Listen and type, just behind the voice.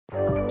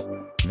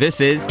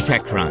This is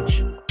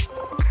TechCrunch.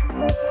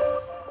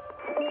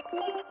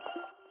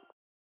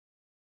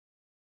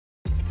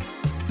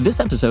 This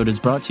episode is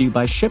brought to you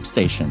by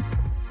ShipStation.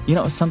 You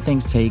know, some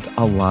things take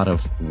a lot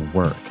of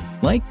work,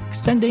 like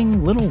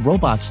sending little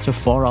robots to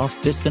far-off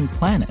distant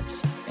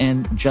planets.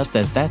 And just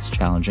as that's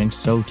challenging,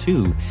 so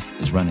too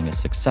is running a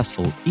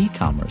successful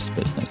e-commerce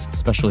business,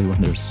 especially when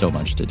there's so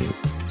much to do.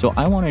 So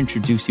I want to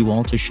introduce you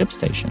all to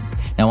ShipStation.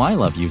 Now, I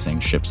love using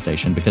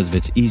ShipStation because of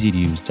its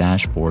easy-to-use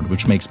dashboard,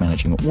 which makes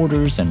managing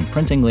orders and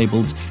printing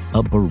labels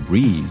a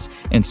breeze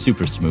and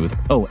super smooth.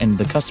 Oh, and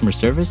the customer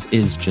service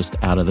is just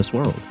out of this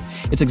world.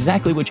 It's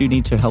exactly what you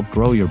need to help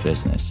grow your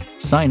business.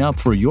 Sign up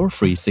for your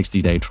free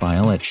 60-day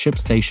trial at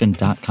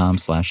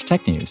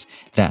shipstation.com/technews.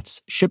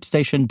 That's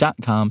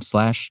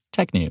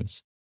shipstation.com/technews.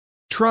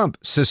 Trump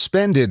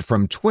suspended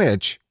from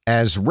Twitch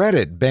as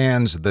Reddit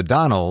bans the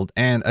Donald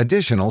and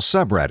additional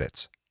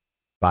subreddits.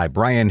 By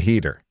Brian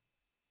Heater.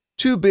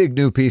 Two big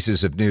new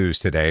pieces of news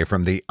today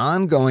from the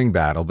ongoing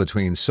battle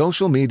between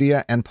social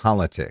media and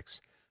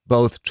politics.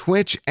 Both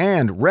Twitch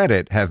and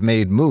Reddit have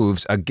made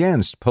moves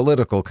against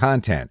political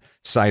content,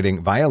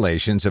 citing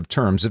violations of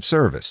terms of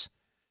service.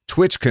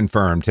 Twitch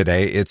confirmed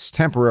today it's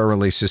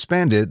temporarily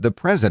suspended the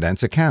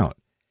president's account.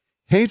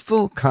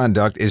 Hateful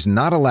conduct is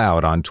not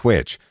allowed on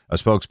Twitch, a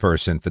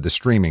spokesperson for the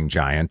streaming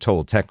giant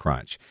told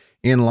TechCrunch.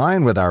 In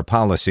line with our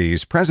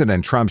policies,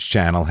 President Trump's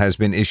channel has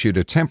been issued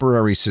a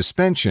temporary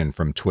suspension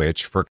from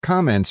Twitch for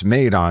comments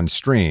made on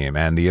stream,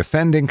 and the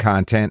offending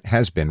content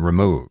has been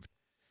removed.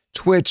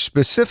 Twitch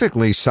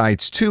specifically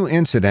cites two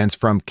incidents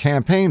from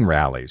campaign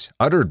rallies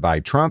uttered by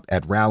Trump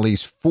at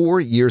rallies 4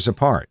 years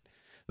apart.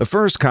 The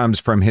first comes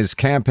from his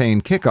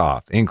campaign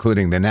kickoff,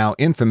 including the now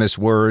infamous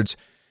words,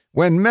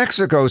 "When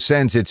Mexico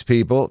sends its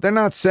people, they're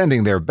not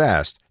sending their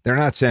best. They're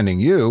not sending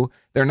you.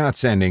 They're not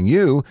sending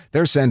you.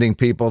 They're sending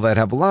people that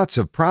have lots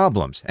of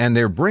problems, and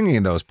they're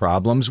bringing those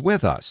problems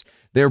with us.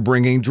 They're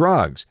bringing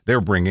drugs. They're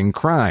bringing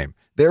crime.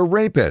 They're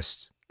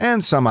rapists.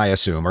 And some, I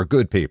assume, are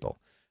good people.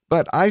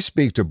 But I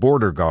speak to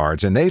border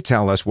guards, and they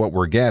tell us what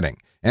we're getting.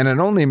 And it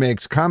only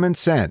makes common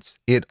sense.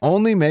 It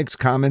only makes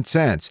common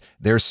sense.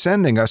 They're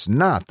sending us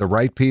not the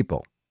right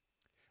people."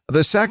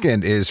 The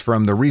second is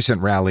from the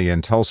recent rally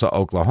in Tulsa,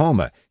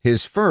 Oklahoma,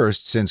 his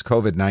first since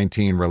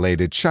COVID-19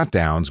 related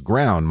shutdowns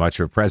ground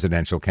much of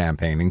presidential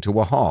campaigning to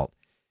a halt.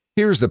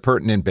 Here's the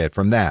pertinent bit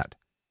from that.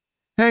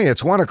 "Hey,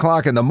 it's 1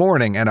 o'clock in the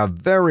morning and a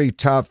very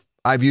tough,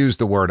 I've used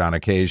the word on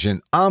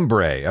occasion,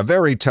 a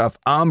very tough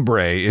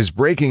hombre is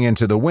breaking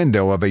into the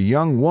window of a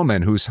young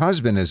woman whose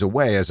husband is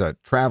away as a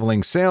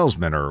traveling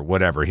salesman or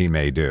whatever he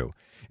may do.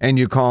 And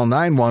you call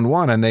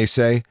 911 and they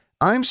say,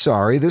 'I'm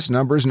sorry, this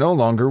number's no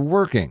longer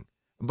working.'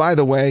 By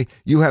the way,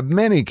 you have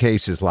many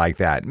cases like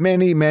that,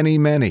 many, many,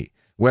 many.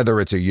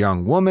 Whether it's a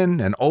young woman,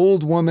 an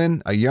old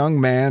woman, a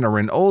young man, or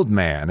an old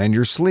man, and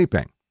you're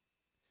sleeping."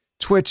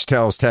 Twitch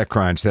tells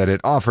TechCrunch that it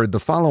offered the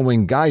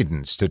following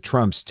guidance to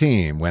Trump's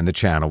team when the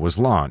channel was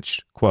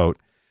launched. Quote,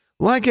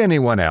 "Like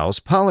anyone else,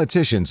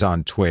 politicians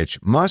on Twitch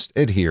must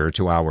adhere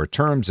to our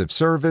terms of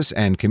service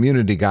and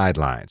community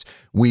guidelines.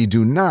 We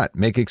do not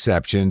make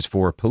exceptions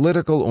for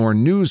political or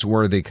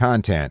newsworthy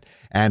content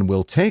and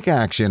will take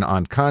action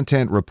on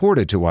content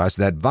reported to us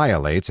that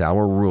violates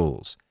our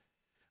rules."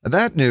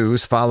 That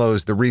news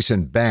follows the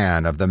recent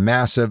ban of the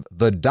massive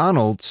The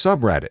Donald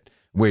subreddit,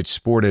 which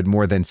sported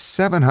more than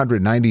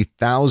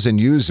 790,000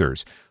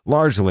 users,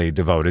 largely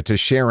devoted to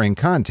sharing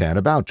content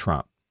about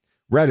Trump.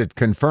 Reddit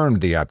confirmed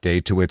the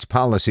update to its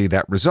policy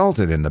that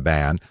resulted in the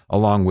ban,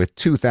 along with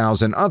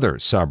 2,000 other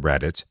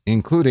subreddits,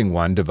 including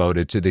one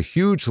devoted to the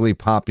hugely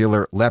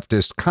popular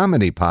leftist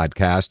comedy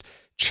podcast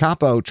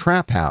Chapo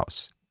Trap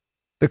House.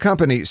 The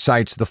company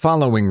cites the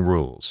following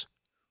rules.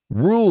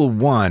 Rule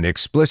 1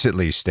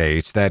 explicitly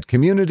states that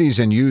communities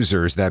and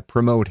users that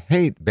promote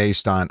hate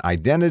based on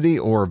identity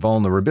or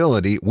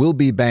vulnerability will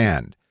be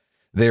banned.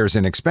 There's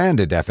an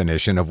expanded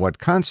definition of what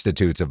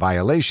constitutes a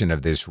violation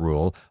of this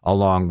rule,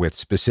 along with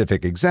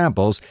specific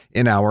examples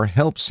in our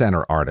Help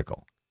Center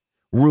article.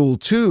 Rule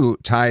 2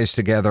 ties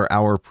together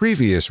our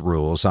previous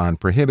rules on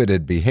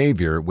prohibited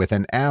behavior with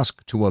an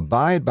ask to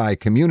abide by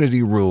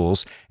community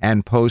rules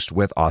and post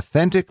with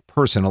authentic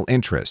personal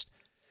interest.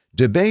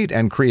 Debate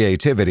and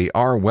creativity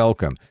are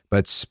welcome,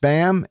 but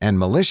spam and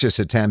malicious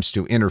attempts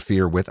to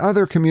interfere with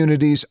other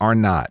communities are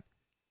not.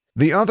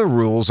 The other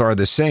rules are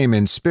the same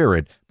in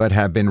spirit, but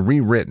have been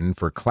rewritten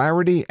for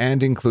clarity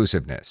and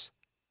inclusiveness.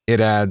 It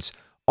adds,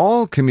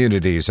 all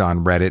communities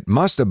on Reddit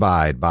must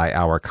abide by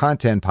our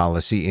content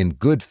policy in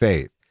good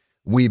faith.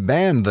 We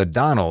banned the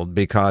Donald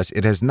because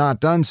it has not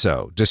done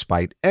so,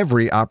 despite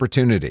every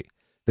opportunity.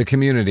 The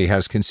community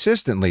has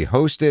consistently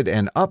hosted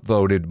and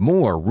upvoted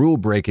more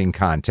rule-breaking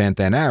content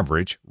than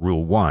average,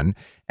 Rule 1,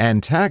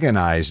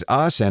 antagonized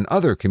us and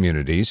other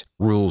communities,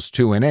 Rules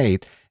 2 and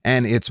 8,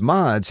 and its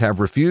mods have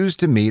refused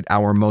to meet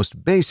our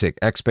most basic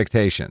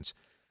expectations.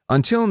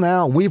 Until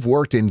now, we've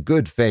worked in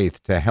good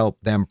faith to help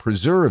them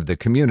preserve the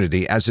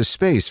community as a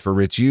space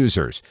for its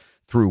users,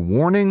 through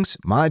warnings,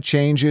 mod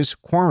changes,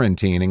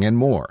 quarantining, and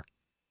more.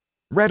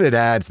 Reddit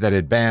adds that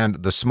it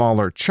banned the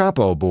smaller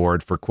Chapo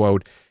board for,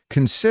 quote,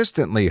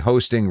 consistently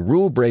hosting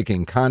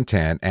rule-breaking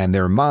content, and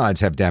their mods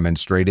have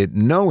demonstrated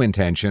no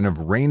intention of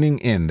reining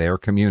in their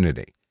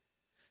community.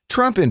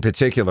 Trump in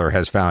particular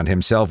has found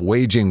himself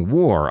waging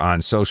war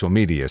on social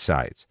media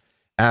sites.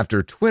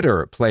 After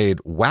Twitter played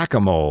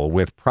whack-a-mole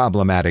with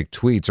problematic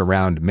tweets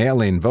around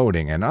mail-in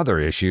voting and other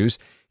issues,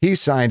 he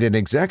signed an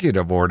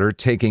executive order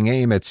taking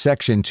aim at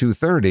Section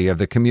 230 of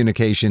the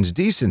Communications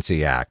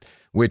Decency Act,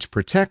 which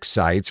protects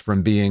sites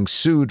from being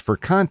sued for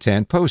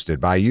content posted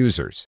by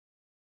users.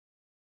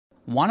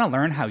 Want to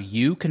learn how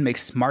you can make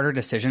smarter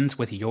decisions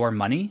with your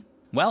money?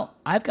 Well,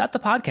 I've got the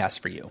podcast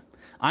for you.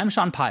 I'm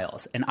Sean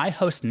Piles, and I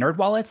host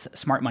NerdWallet's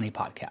Smart Money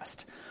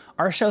Podcast.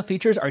 Our show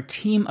features our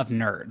team of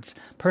nerds,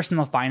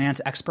 personal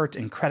finance experts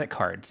in credit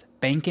cards,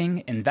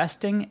 banking,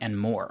 investing, and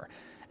more.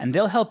 And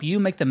they'll help you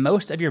make the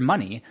most of your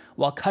money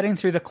while cutting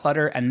through the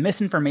clutter and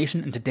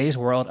misinformation in today's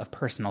world of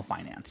personal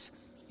finance.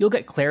 You'll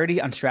get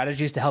clarity on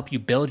strategies to help you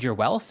build your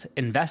wealth,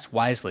 invest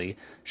wisely,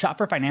 shop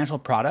for financial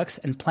products,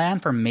 and plan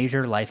for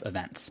major life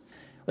events.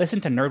 Listen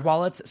to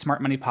NerdWallet's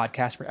Smart Money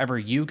Podcast wherever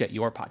you get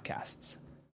your podcasts.